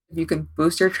If you can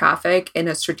boost your traffic in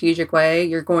a strategic way,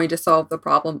 you're going to solve the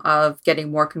problem of getting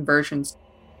more conversions.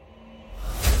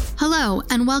 Hello,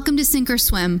 and welcome to Sink or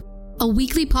Swim, a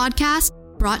weekly podcast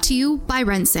brought to you by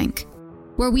RentSync,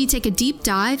 where we take a deep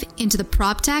dive into the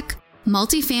PropTech,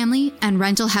 multifamily, and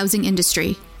rental housing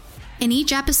industry. In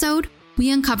each episode,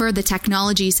 we uncover the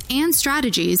technologies and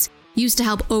strategies used to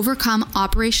help overcome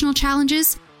operational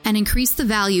challenges and increase the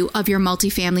value of your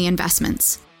multifamily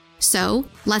investments. So,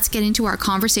 let's get into our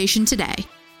conversation today.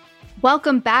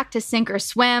 Welcome back to Sink or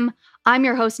Swim. I'm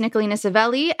your host, Nicolina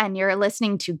Savelli, and you're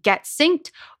listening to Get Synced,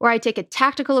 where I take a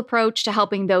tactical approach to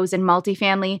helping those in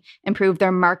multifamily improve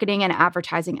their marketing and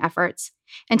advertising efforts.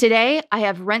 And today, I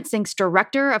have RentSync's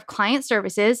Director of Client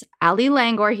Services, Ali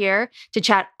Langor, here to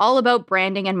chat all about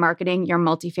branding and marketing your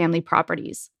multifamily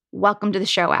properties. Welcome to the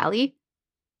show, Ali.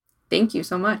 Thank you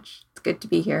so much. It's good to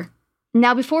be here.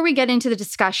 Now, before we get into the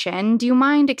discussion, do you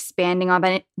mind expanding on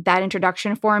that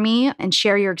introduction for me and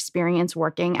share your experience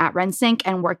working at RentSync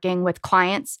and working with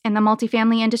clients in the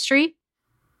multifamily industry?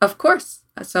 Of course.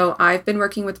 So I've been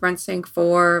working with RentSync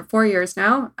for 4 years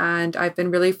now, and I've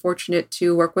been really fortunate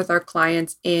to work with our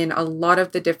clients in a lot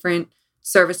of the different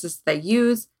services they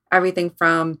use, everything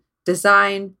from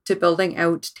design to building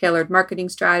out tailored marketing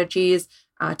strategies,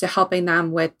 to helping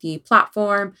them with the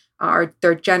platform or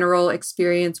their general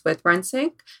experience with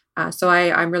RentSync. So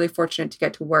I'm really fortunate to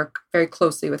get to work very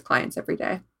closely with clients every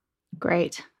day.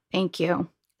 Great. Thank you.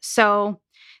 So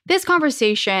this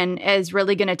conversation is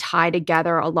really going to tie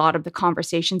together a lot of the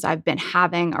conversations I've been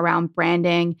having around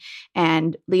branding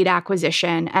and lead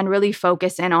acquisition and really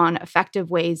focus in on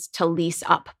effective ways to lease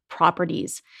up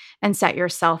properties and set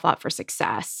yourself up for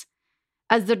success.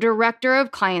 As the Director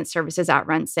of Client Services at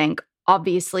RentSync,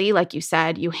 obviously, like you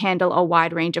said, you handle a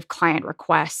wide range of client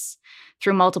requests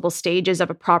through multiple stages of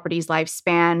a property's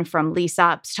lifespan, from lease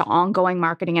ups to ongoing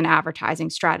marketing and advertising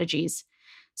strategies.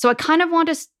 So I kind of want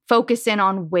to focus in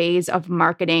on ways of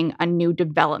marketing a new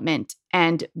development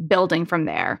and building from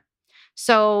there.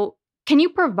 So can you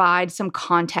provide some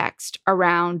context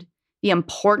around the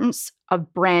importance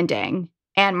of branding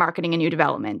and marketing a new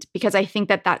development? Because I think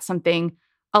that that's something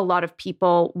a lot of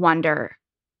people wonder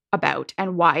about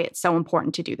and why it's so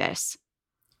important to do this.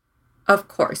 Of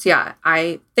course, yeah.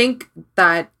 I think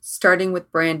that starting with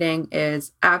branding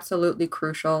is absolutely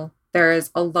crucial. There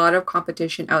is a lot of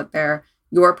competition out there.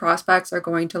 Your prospects are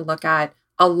going to look at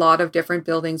a lot of different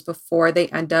buildings before they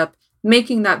end up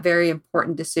making that very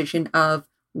important decision of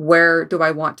where do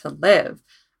I want to live?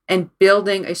 And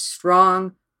building a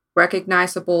strong,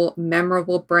 recognizable,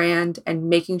 memorable brand and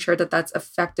making sure that that's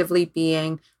effectively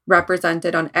being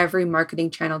represented on every marketing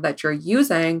channel that you're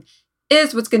using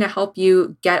is what's going to help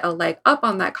you get a leg up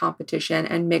on that competition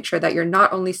and make sure that you're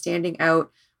not only standing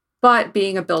out, but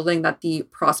being a building that the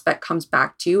prospect comes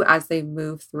back to as they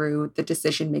move through the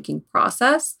decision-making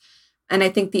process. And I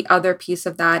think the other piece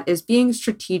of that is being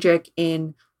strategic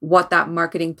in what that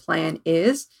marketing plan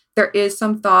is. There is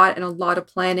some thought and a lot of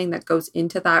planning that goes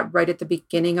into that right at the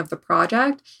beginning of the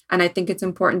project. And I think it's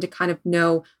important to kind of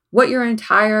know what your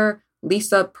entire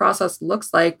lease-up process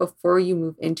looks like before you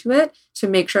move into it to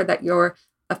make sure that you're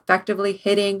effectively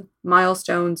hitting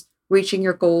milestones, reaching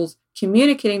your goals,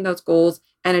 communicating those goals,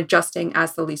 and adjusting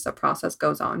as the lease-up process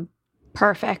goes on.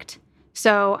 Perfect.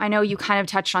 So I know you kind of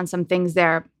touched on some things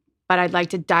there, but I'd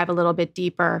like to dive a little bit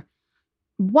deeper.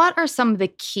 What are some of the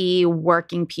key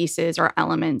working pieces or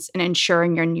elements in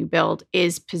ensuring your new build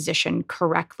is positioned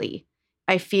correctly?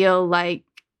 I feel like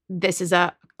this is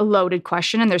a loaded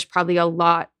question and there's probably a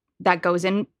lot that goes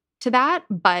into that.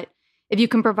 But if you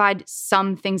can provide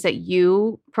some things that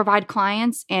you provide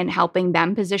clients in helping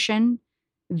them position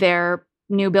their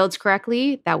new builds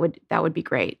correctly, that would be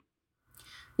great.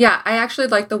 Yeah, I actually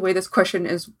like the way this question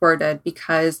is worded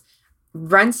because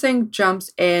RentSync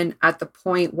jumps in at the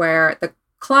point where the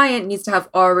client needs to have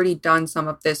already done some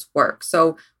of this work.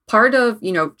 So part of,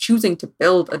 choosing to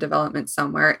build a development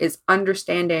somewhere is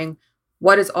understanding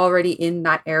what is already in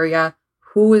that area,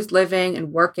 who is living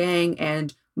and working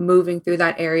and moving through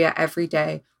that area every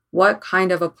day, what kind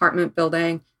of apartment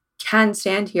building can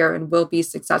stand here and will be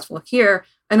successful here.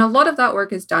 And a lot of that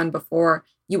work is done before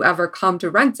you ever come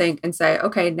to RentSync and say,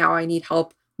 okay, now I need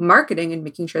help marketing and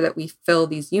making sure that we fill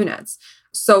these units.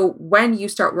 So when you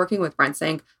start working with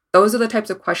RentSync, those are the types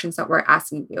of questions that we're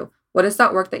asking you. What is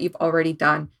that work that you've already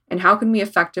done? And how can we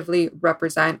effectively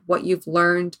represent what you've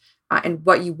learned and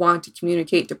what you want to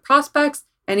communicate to prospects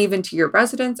and even to your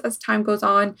residents as time goes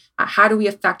on? How do we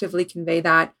effectively convey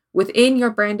that within your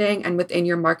branding and within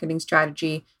your marketing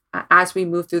strategy as we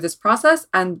move through this process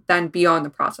and then beyond the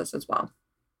process as well?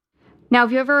 Now,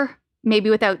 have you ever, maybe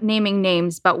without naming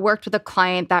names, but worked with a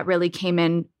client that really came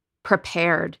in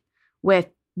prepared with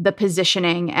the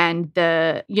positioning and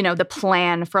the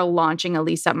plan for launching a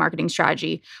lease up marketing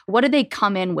strategy? What did they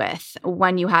come in with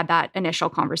when you had that initial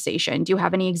conversation? Do you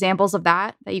have any examples of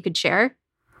that you could share?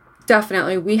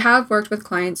 Definitely. We have worked with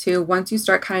clients who, once you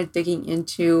start kind of digging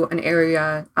into an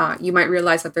area, you might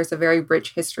realize that there's a very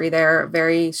rich history there, a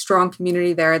very strong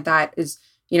community there that is,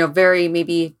 very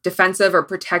maybe defensive or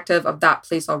protective of that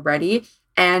place already.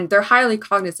 And they're highly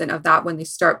cognizant of that when they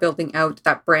start building out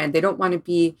that brand. They don't want to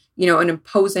be, an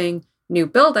imposing new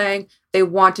building. They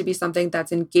want to be something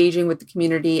that's engaging with the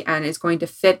community and is going to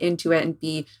fit into it and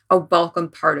be a welcome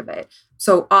part of it.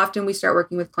 So often we start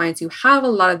working with clients who have a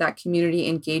lot of that community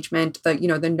engagement, the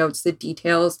notes, the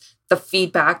details, the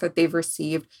feedback that they've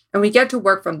received. And we get to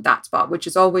work from that spot, which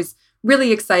is always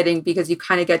really exciting because you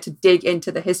kind of get to dig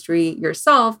into the history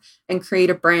yourself and create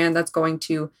a brand that's going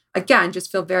to, again,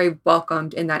 just feel very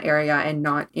welcomed in that area and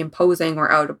not imposing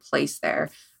or out of place there.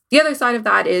 The other side of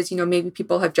that is, maybe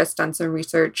people have just done some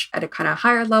research at a kind of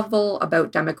higher level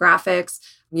about demographics.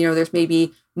 There's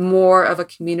maybe more of a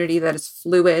community that is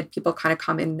fluid. People kind of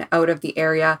come in and out of the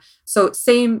area. So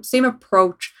same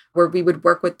approach where we would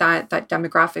work with that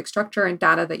demographic structure and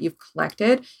data that you've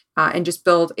collected and just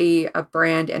build a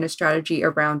brand and a strategy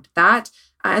around that.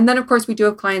 And then, of course, we do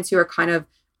have clients who are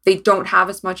they don't have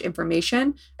as much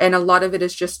information. And a lot of it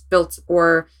is just built,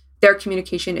 or their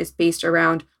communication is based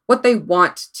around what they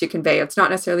want to convey. It's not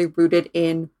necessarily rooted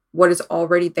in what is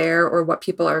already there or what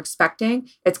people are expecting.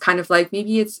 It's kind of like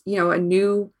maybe it's, a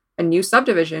new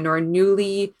subdivision or a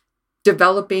newly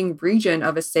developing region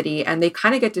of a city, and they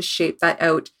kind of get to shape that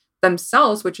out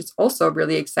themselves, which is also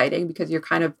really exciting because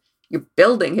you're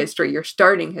building history, you're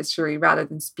starting history rather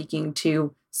than speaking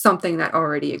to something that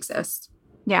already exists.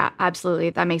 Yeah, absolutely.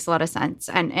 That makes a lot of sense.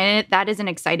 And that is an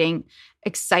exciting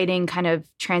kind of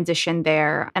transition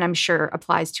there. And I'm sure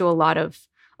applies to a lot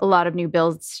of new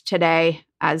builds today,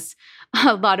 as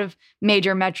a lot of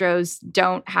major metros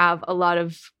don't have a lot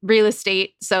of real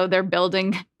estate. So they're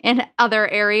building in other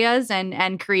areas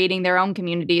and creating their own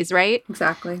communities, right?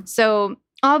 Exactly. So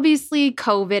obviously,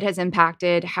 COVID has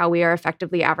impacted how we are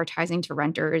effectively advertising to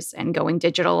renters, and going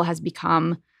digital has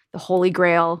become the holy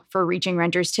grail for reaching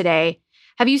renters today.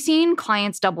 Have you seen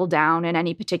clients double down in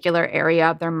any particular area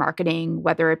of their marketing,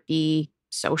 whether it be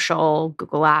social,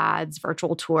 Google Ads,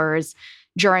 virtual tours,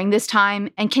 during this time?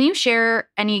 And can you share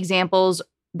any examples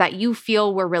that you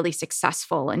feel were really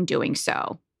successful in doing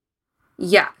so?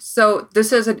 Yeah. So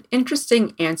this is an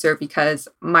interesting answer because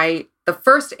the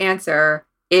first answer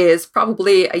is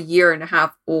probably a year and a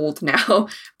half old now,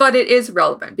 but it is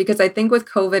relevant because I think with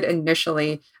COVID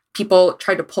initially, people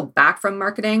tried to pull back from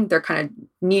marketing. Their kind of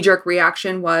knee-jerk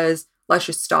reaction was, let's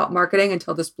just stop marketing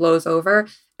until this blows over.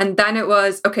 And then it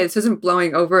was, okay, this isn't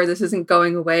blowing over. This isn't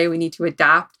going away. We need to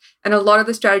adapt. And a lot of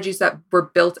the strategies that were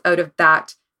built out of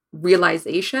that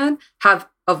realization have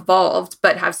evolved,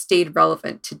 but have stayed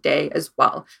relevant today as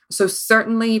well. So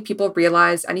certainly people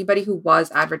realize, anybody who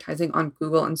was advertising on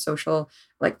Google and social,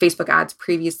 like Facebook ads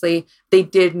previously, they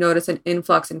did notice an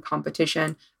influx in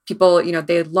competition. People,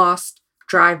 they lost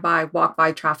drive-by,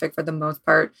 walk-by traffic for the most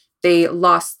part. They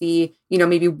lost the,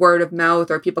 maybe word of mouth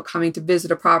or people coming to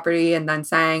visit a property and then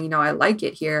saying, I like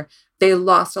it here. They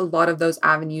lost a lot of those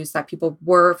avenues that people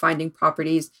were finding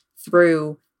properties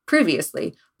through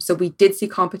previously. So we did see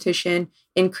competition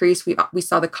increase. We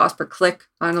saw the cost per click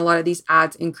on a lot of these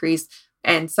ads increase.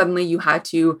 And suddenly you had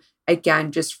to,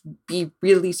 again, just be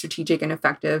really strategic and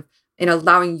effective in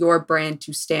allowing your brand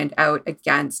to stand out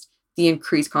against the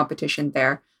increased competition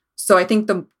there. So I think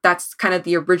that's kind of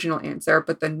the original answer.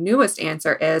 But the newest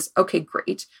answer is, okay,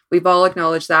 great. We've all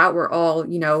acknowledged that. We're all,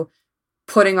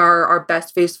 putting our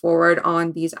best face forward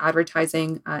on these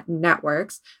advertising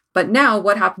networks. But now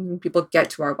what happens when people get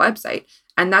to our website?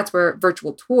 And that's where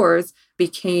virtual tours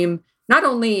became not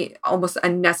only almost a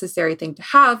necessary thing to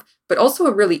have, but also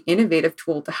a really innovative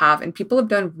tool to have. And people have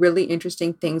done really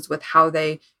interesting things with how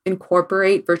they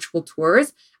incorporate virtual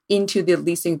tours into the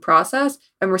leasing process.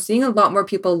 And we're seeing a lot more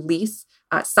people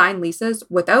sign leases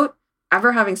without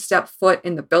ever having stepped foot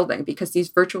in the building, because these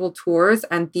virtual tours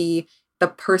and the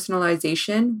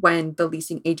personalization when the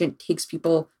leasing agent takes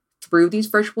people through these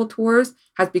virtual tours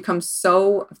has become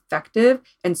so effective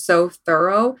and so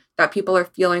thorough that people are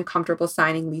feeling comfortable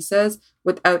signing leases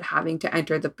without having to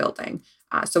enter the building.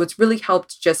 So it's really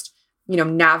helped just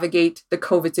navigate the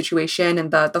COVID situation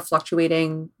and the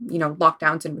fluctuating,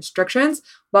 lockdowns and restrictions,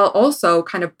 while also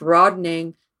kind of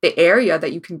broadening the area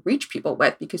that you can reach people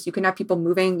with, because you can have people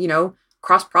moving,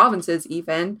 across provinces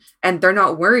even, and they're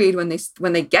not worried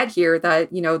when they get here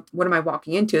that, what am I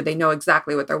walking into? They know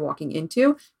exactly what they're walking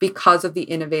into because of the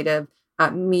innovative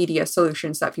media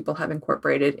solutions that people have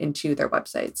incorporated into their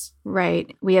websites.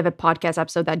 Right. We have a podcast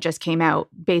episode that just came out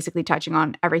basically touching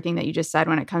on everything that you just said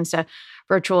when it comes to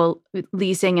virtual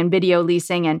leasing and video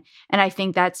leasing. And I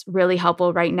think that's really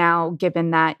helpful right now,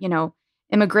 given that,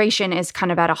 immigration is kind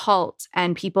of at a halt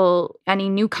and people, any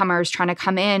newcomers trying to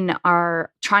come in are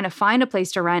trying to find a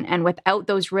place to rent. And without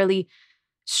those really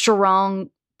strong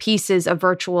pieces of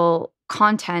virtual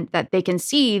content that they can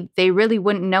see, they really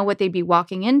wouldn't know what they'd be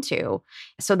walking into.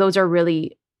 So those are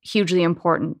really hugely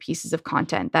important pieces of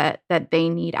content that they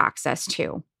need access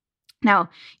to. Now,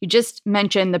 you just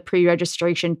mentioned the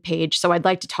pre-registration page, so I'd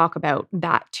like to talk about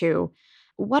that too.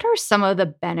 What are some of the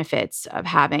benefits of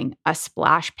having a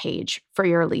splash page for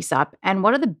your lease up, and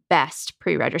what are the best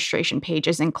pre-registration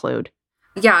pages include?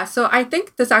 Yeah, so I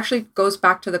think this actually goes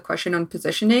back to the question on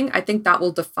positioning. I think that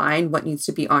will define what needs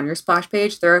to be on your splash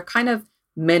page. There are kind of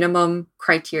minimum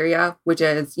criteria, which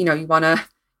is, you want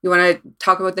to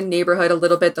talk about the neighborhood a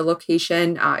little bit, the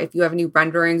location. If you have any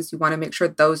renderings, you want to make sure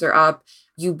those are up.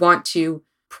 You want to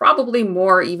probably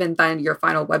more even than your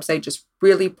final website, just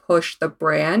really push the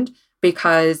brand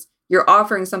because you're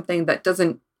offering something that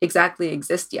doesn't exactly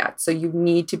exist yet. So you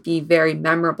need to be very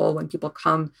memorable when people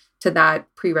come to that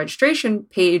pre-registration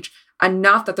page,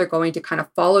 enough that they're going to kind of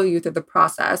follow you through the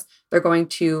process. They're going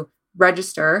to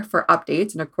register for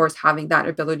updates. And of course, having that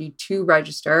ability to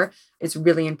register is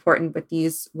really important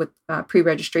with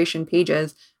pre-registration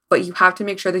pages. But you have to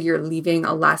make sure that you're leaving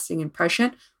a lasting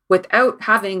impression without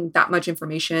having that much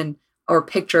information or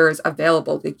pictures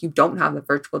available. Like, you don't have the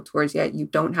virtual tours yet. You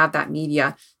don't have that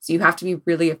media. So you have to be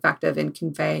really effective in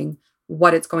conveying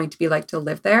what it's going to be like to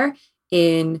live there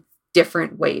in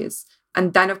different ways.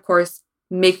 And then, of course,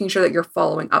 making sure that you're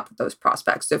following up with those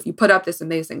prospects. So if you put up this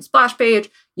amazing splash page,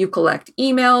 you collect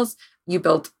emails, you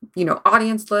build,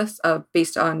 audience lists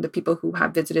based on the people who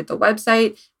have visited the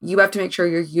website. You have to make sure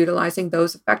you're utilizing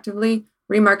those effectively,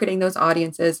 remarketing those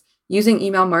audiences, using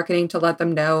email marketing to let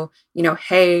them know,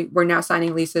 hey, we're now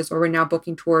signing leases or we're now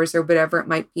booking tours or whatever it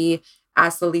might be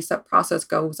as the lease up process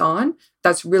goes on.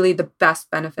 That's really the best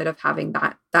benefit of having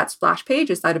that splash page,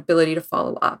 is that ability to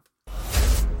follow up.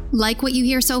 Like what you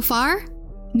hear so far?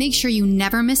 Make sure you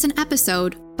never miss an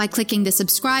episode by clicking the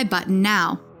subscribe button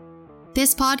now.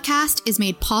 This podcast is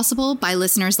made possible by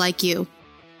listeners like you.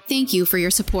 Thank you for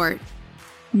your support.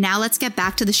 Now let's get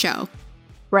back to the show.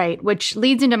 Right, which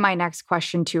leads into my next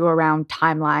question too, around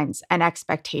timelines and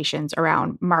expectations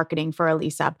around marketing for a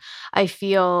lease up. I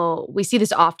feel we see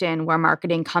this often where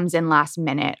marketing comes in last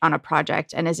minute on a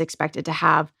project and is expected to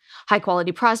have high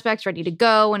quality prospects ready to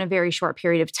go in a very short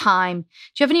period of time. Do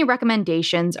you have any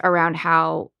recommendations around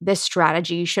how this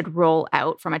strategy should roll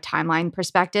out from a timeline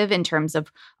perspective in terms of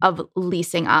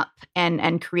leasing up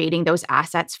and creating those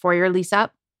assets for your lease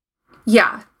up?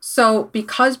 Yeah. So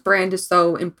because brand is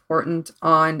so important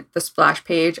on the splash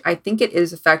page, I think it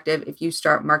is effective if you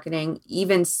start marketing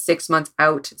even 6 months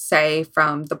out, say,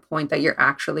 from the point that you're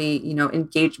actually,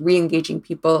 re-engaging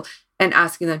people and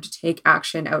asking them to take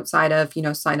action outside of,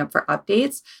 sign up for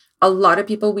updates. A lot of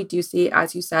people we do see,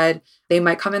 as you said, they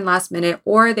might come in last minute,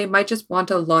 or they might just want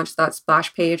to launch that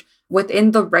splash page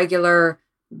within the regular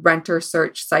renter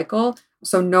search cycle.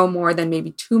 So no more than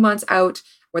maybe 2 months out,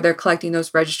 where they're collecting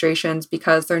those registrations,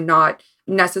 because they're not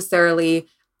necessarily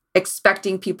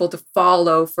expecting people to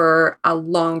follow for a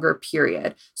longer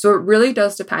period. So it really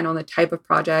does depend on the type of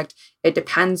project. It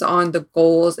depends on the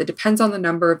goals. It depends on the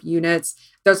number of units.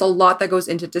 There's a lot that goes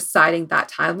into deciding that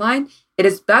timeline. It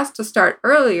is best to start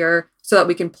earlier so that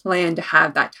we can plan to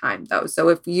have that time, though. So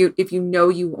if you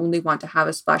you only want to have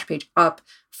a splash page up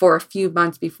for a few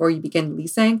months before you begin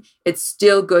leasing, it's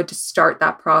still good to start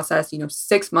that process,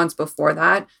 6 months before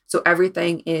that. So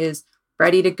everything is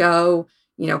ready to go,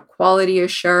 quality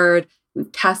assured.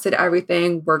 We've tested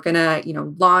everything. We're going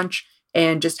to, launch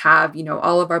and just have,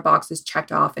 all of our boxes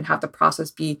checked off and have the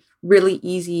process be really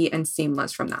easy and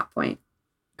seamless from that point.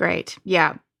 Great.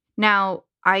 Yeah. Now,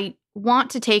 I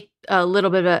want to take a little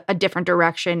bit of a different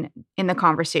direction in the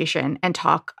conversation and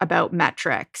talk about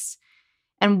metrics.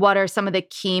 And what are some of the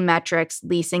key metrics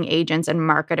leasing agents and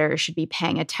marketers should be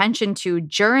paying attention to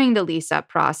during the lease up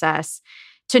process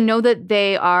to know that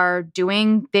they are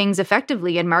doing things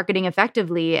effectively and marketing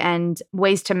effectively, and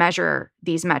ways to measure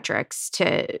these metrics,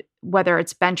 to whether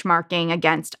it's benchmarking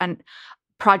against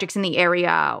projects in the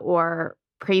area or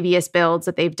previous builds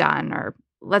that they've done? Or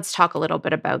let's talk a little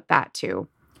bit about that too.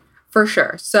 For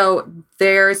sure. So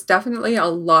there's definitely a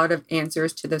lot of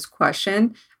answers to this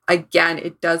question. Again,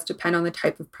 it does depend on the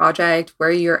type of project,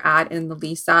 where you're at in the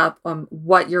lease up,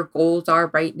 what your goals are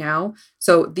right now.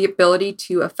 So the ability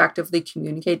to effectively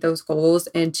communicate those goals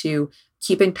and to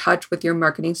keep in touch with your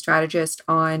marketing strategist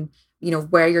on,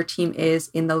 where your team is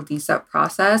in the lease up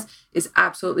process is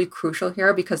absolutely crucial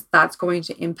here, because that's going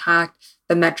to impact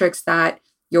the metrics that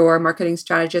your marketing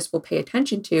strategist will pay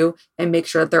attention to and make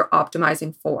sure that they're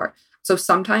optimizing for. So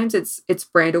sometimes it's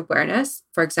brand awareness.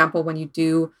 For example, when you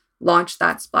do launch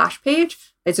that splash page,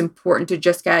 it's important to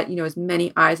just get, as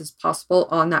many eyes as possible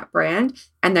on that brand.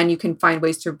 And then you can find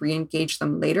ways to re-engage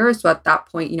them later. So at that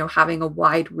point, having a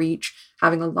wide reach,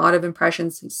 having a lot of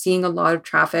impressions, seeing a lot of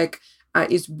traffic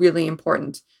is really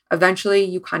important. Eventually,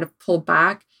 you kind of pull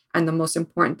back. And the most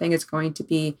important thing is going to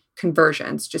be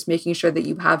conversions, just making sure that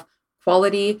you have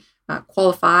quality,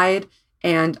 qualified,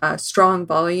 and a strong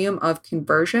volume of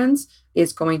conversions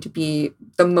is going to be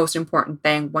the most important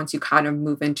thing once you kind of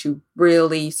move into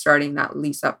really starting that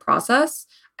lease up process.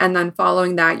 And then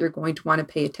following that, you're going to want to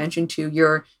pay attention to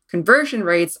your conversion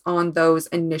rates on those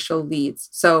initial leads.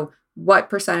 So what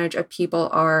percentage of people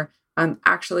are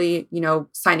actually,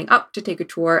 signing up to take a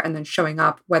tour and then showing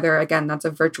up, whether, again, that's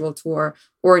a virtual tour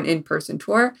or an in-person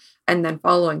tour. And then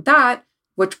following that,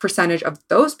 which percentage of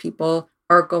those people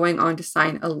are going on to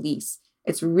sign a lease.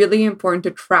 It's really important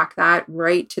to track that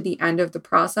right to the end of the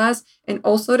process, and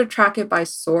also to track it by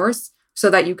source so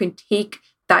that you can take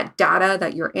that data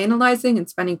that you're analyzing and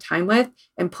spending time with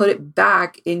and put it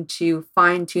back into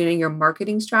fine-tuning your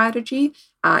marketing strategy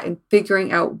and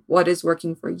figuring out what is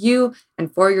working for you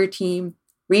and for your team,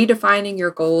 redefining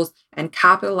your goals and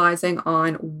capitalizing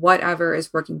on whatever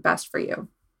is working best for you.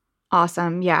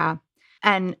 Awesome. Yeah.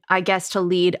 And I guess to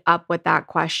lead up with that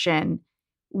question,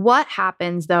 what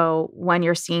happens though when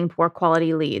you're seeing poor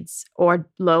quality leads or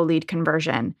low lead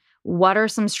conversion? What are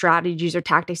some strategies or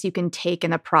tactics you can take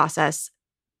in the process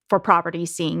for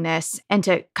properties seeing this and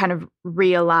to kind of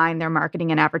realign their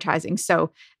marketing and advertising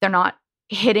so they're not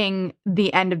hitting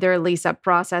the end of their lease up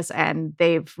process and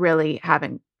they've really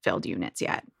haven't filled units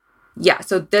yet? Yeah,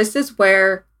 so this is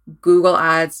where Google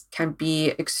Ads can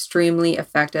be extremely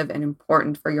effective and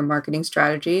important for your marketing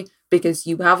strategy, because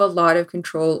you have a lot of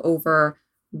control over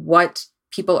what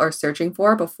people are searching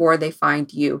for before they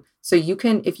find you. So you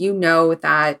can, if you know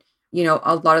that,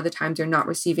 a lot of the times you're not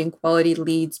receiving quality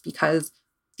leads because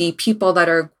the people that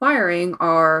are inquiring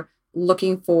are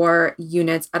looking for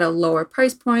units at a lower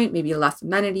price point, maybe less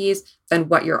amenities than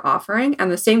what you're offering. And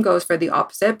the same goes for the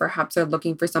opposite. Perhaps they're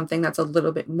looking for something that's a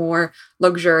little bit more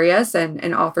luxurious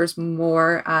and offers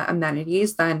more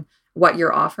amenities than what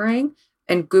you're offering.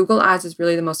 And Google Ads is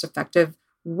really the most effective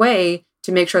way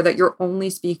to make sure that you're only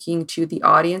speaking to the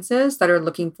audiences that are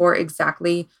looking for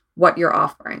exactly what you're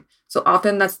offering. So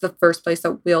often that's the first place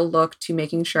that we'll look to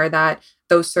making sure that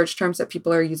those search terms that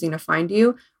people are using to find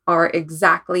you are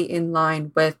exactly in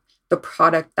line with the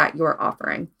product that you're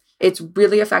offering. It's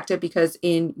really effective because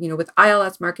with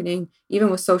ILS marketing, even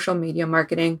with social media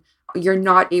marketing, you're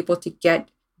not able to get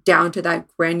down to that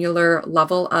granular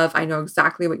level of, I know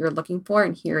exactly what you're looking for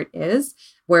and here it is.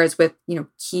 Whereas with,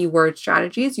 keyword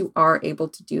strategies, you are able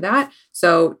to do that.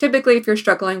 So typically if you're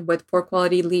struggling with poor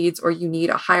quality leads or you need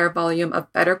a higher volume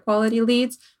of better quality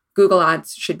leads, Google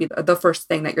Ads should be the first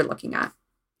thing that you're looking at.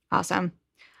 Awesome.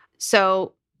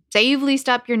 So say you've leased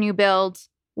up your new build.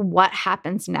 What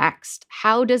happens next?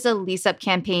 How does a lease up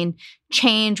campaign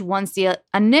change once the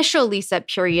initial lease up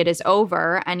period is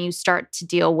over and you start to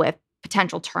deal with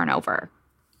potential turnover?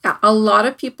 Yeah, a lot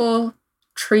of people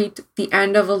treat the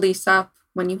end of a lease up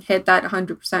when you hit that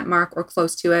 100% mark or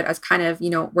close to it as kind of,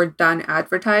 we're done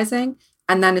advertising.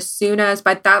 And then as soon as,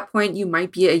 by that point, you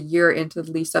might be a year into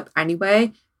the lease up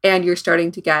anyway, and you're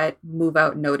starting to get move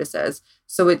out notices.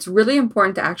 So it's really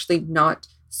important to actually not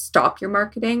stop your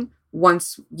marketing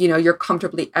once, you're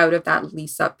comfortably out of that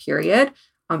lease up period.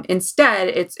 Instead,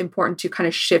 it's important to kind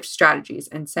of shift strategies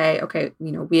and say, okay,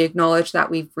 we acknowledge that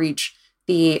we've reached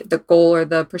the goal or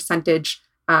the percentage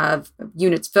of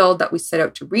units filled that we set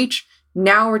out to reach.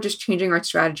 Now we're just changing our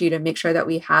strategy to make sure that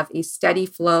we have a steady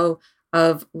flow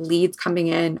of leads coming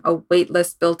in, a wait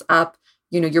list built up.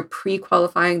 You're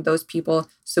pre-qualifying those people.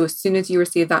 So as soon as you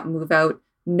receive that move out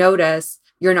notice,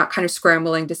 you're not kind of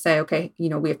scrambling to say, okay,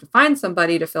 we have to find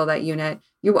somebody to fill that unit.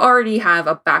 You already have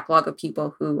a backlog of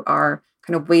people who are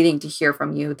kind of waiting to hear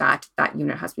from you that that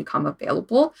unit has become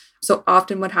available. So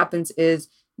often what happens is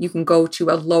you can go to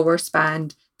a lower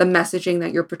spend. The messaging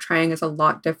that you're portraying is a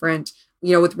lot different.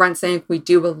 With RentSync, we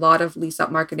do a lot of lease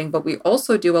up marketing, but we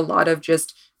also do a lot of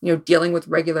just, dealing with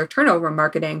regular turnover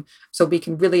marketing. So we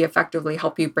can really effectively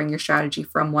help you bring your strategy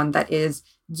from one that is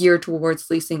geared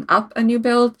towards leasing up a new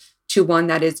build to one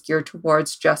that is geared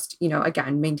towards just,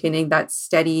 again, maintaining that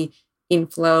steady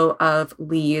inflow of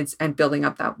leads and building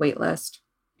up that wait list.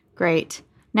 Great.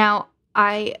 Now,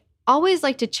 I always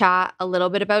like to chat a little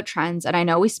bit about trends. And I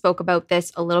know we spoke about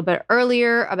this a little bit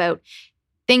earlier about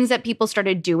things that people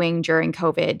started doing during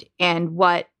COVID and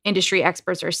what industry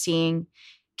experts are seeing.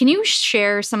 Can you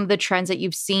share some of the trends that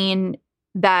you've seen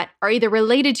that are either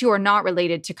related to or not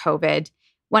related to COVID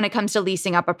when it comes to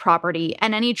leasing up a property,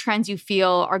 and any trends you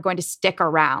feel are going to stick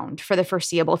around for the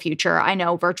foreseeable future? I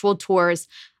know virtual tours,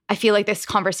 I feel like this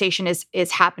conversation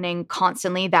is happening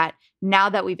constantly, that now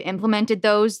that we've implemented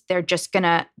those, they're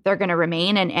gonna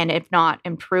remain and if not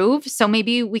improve. So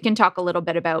maybe we can talk a little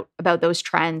bit about those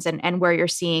trends and where you're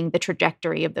seeing the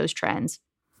trajectory of those trends.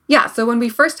 Yeah. So when we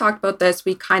first talked about this,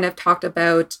 we kind of talked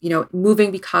about,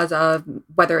 moving because of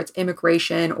whether it's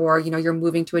immigration or, you're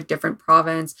moving to a different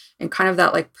province and kind of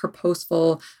that like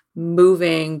purposeful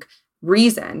moving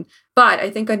reason. But I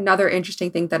think another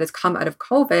interesting thing that has come out of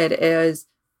COVID is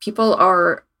people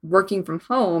are working from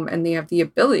home and they have the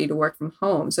ability to work from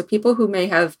home. So people who may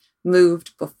have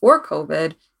moved before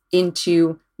COVID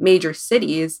into major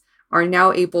cities are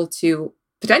now able to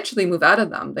potentially move out of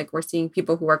them. Like we're seeing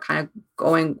people who are kind of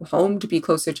going home to be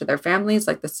closer to their families,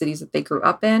 like the cities that they grew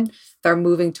up in. They're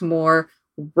moving to more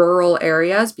rural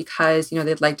areas because,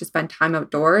 they'd like to spend time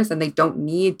outdoors and they don't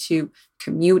need to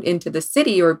commute into the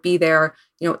city or be there,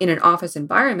 in an office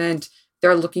environment.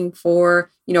 They're looking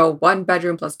for, 1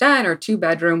 bedroom plus den or 2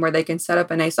 bedroom where they can set up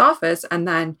a nice office and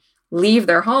then leave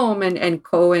their home and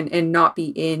go and not be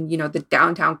in, the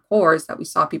downtown cores that we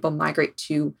saw people migrate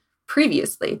to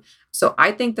previously. So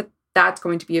I think that that's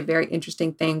going to be a very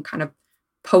interesting thing kind of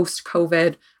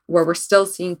post-COVID, where we're still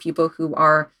seeing people who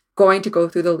are going to go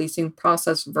through the leasing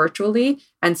process virtually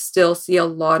and still see a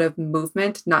lot of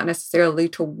movement, not necessarily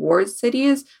towards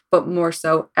cities, but more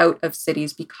so out of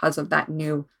cities because of that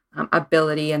new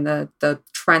ability and the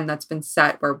trend that's been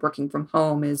set where working from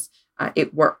home is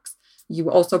it works. You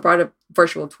also brought up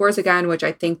virtual tours again, which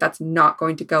I think that's not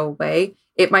going to go away.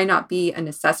 It might not be a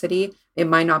necessity. It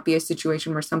might not be a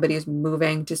situation where somebody is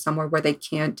moving to somewhere where they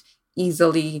can't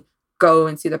easily go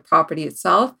and see the property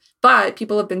itself. But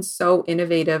people have been so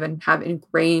innovative and have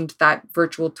ingrained that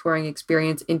virtual touring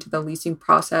experience into the leasing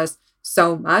process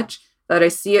so much that I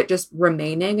see it just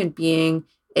remaining and being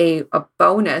a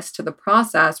bonus to the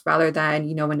process rather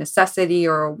than, a necessity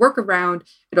or a workaround.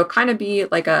 It'll kind of be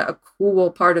like a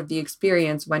cool part of the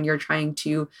experience when you're trying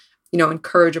to,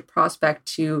 encourage a prospect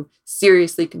to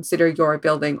seriously consider your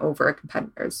building over a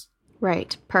competitor's.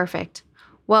 Right. Perfect.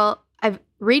 Well, I've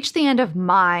reached the end of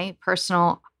my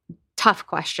personal tough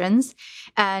questions,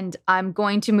 and I'm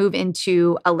going to move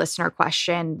into a listener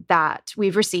question that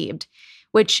we've received,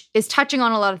 which is touching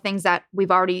on a lot of things that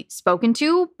we've already spoken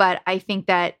to, but I think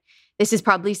that this is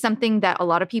probably something that a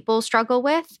lot of people struggle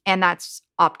with, and that's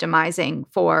optimizing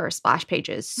for splash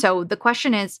pages. So the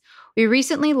question is, we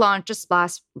recently launched a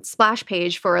splash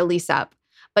page for a lease up,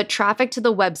 but traffic to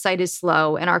the website is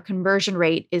slow and our conversion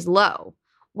rate is low.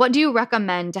 What do you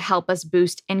recommend to help us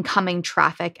boost incoming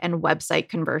traffic and website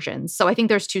conversions? So I think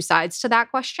there's two sides to that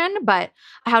question, but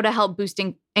how to help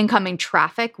boosting incoming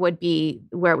traffic would be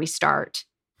where we start.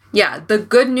 Yeah, the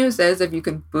good news is if you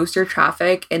can boost your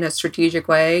traffic in a strategic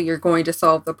way, you're going to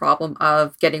solve the problem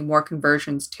of getting more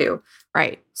conversions too.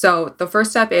 Right. So the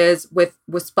first step is with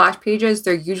splash pages,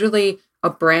 they're usually a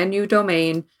brand new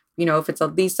domain. If it's a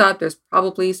lease up, there's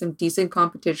probably some decent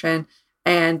competition.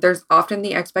 And there's often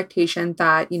the expectation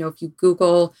that, if you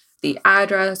Google the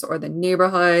address or the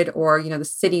neighborhood or, the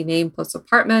city name plus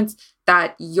apartments,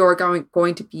 that you're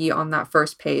going to be on that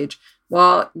first page.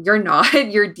 Well, you're not.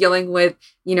 You're dealing with,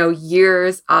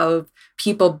 years of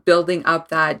people building up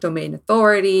that domain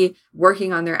authority,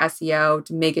 working on their SEO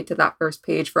to make it to that first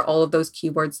page for all of those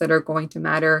keywords that are going to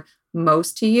matter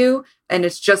most to you. And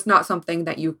it's just not something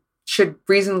that you should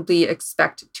reasonably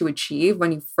expect to achieve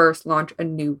when you first launch a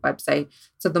new website.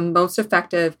 So the most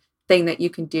effective thing that you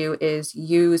can do is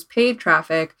use paid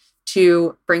traffic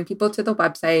to bring people to the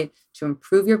website, to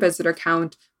improve your visitor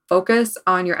count, focus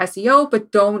on your SEO,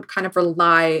 but don't kind of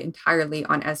rely entirely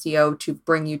on SEO to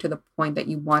bring you to the point that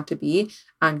you want to be.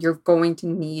 You're going to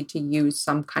need to use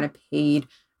some kind of paid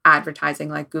advertising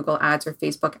like Google ads or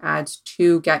Facebook ads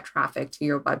to get traffic to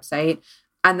your website.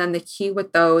 And then the key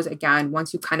with those, again,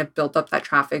 once you kind of built up that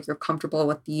traffic, you're comfortable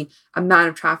with the amount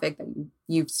of traffic that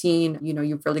you've seen,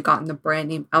 you've really gotten the brand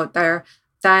name out there.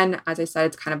 Then, as I said,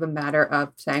 it's kind of a matter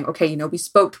of saying, okay, we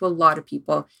spoke to a lot of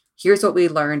people. Here's what we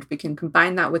learned. We can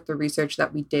combine that with the research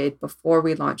that we did before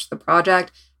we launched the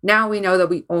project. Now we know that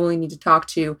we only need to talk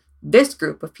to this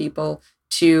group of people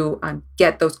to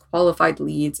get those qualified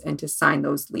leads and to sign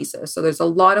those leases. So there's a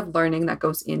lot of learning that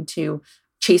goes into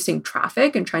chasing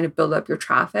traffic and trying to build up your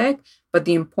traffic. But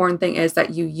the important thing is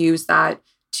that you use that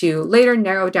to later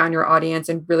narrow down your audience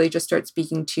and really just start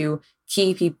speaking to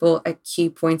key people at key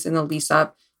points in the lease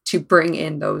up to bring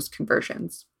in those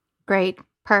conversions. Great.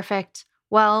 Perfect.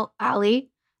 Well,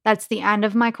 Ali, that's the end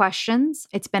of my questions.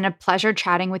 It's been a pleasure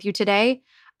chatting with you today.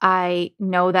 I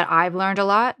know that I've learned a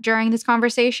lot during this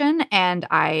conversation, and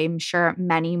I'm sure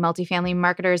many multifamily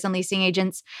marketers and leasing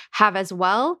agents have as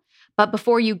well. But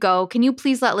before you go, can you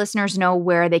please let listeners know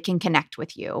where they can connect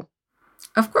with you?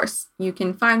 Of course. You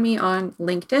can find me on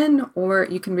LinkedIn, or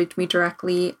you can reach me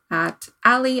directly at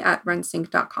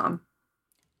ali@rensync.com.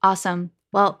 Awesome.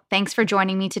 Well, thanks for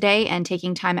joining me today and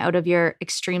taking time out of your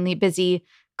extremely busy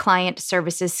client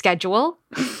services schedule.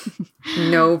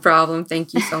 No problem.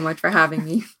 Thank you so much for having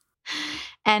me.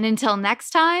 And until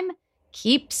next time,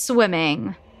 keep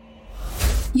swimming.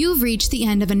 You've reached the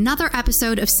end of another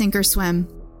episode of Sink or Swim.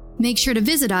 Make sure to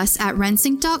visit us at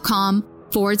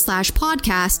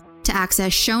rensync.com/podcast to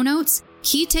access show notes,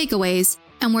 key takeaways,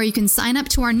 and where you can sign up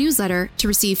to our newsletter to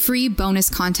receive free bonus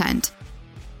content.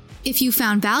 If you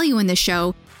found value in this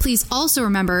show, please also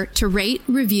remember to rate,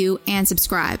 review, and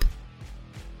subscribe.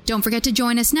 Don't forget to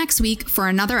join us next week for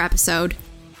another episode.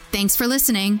 Thanks for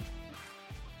listening.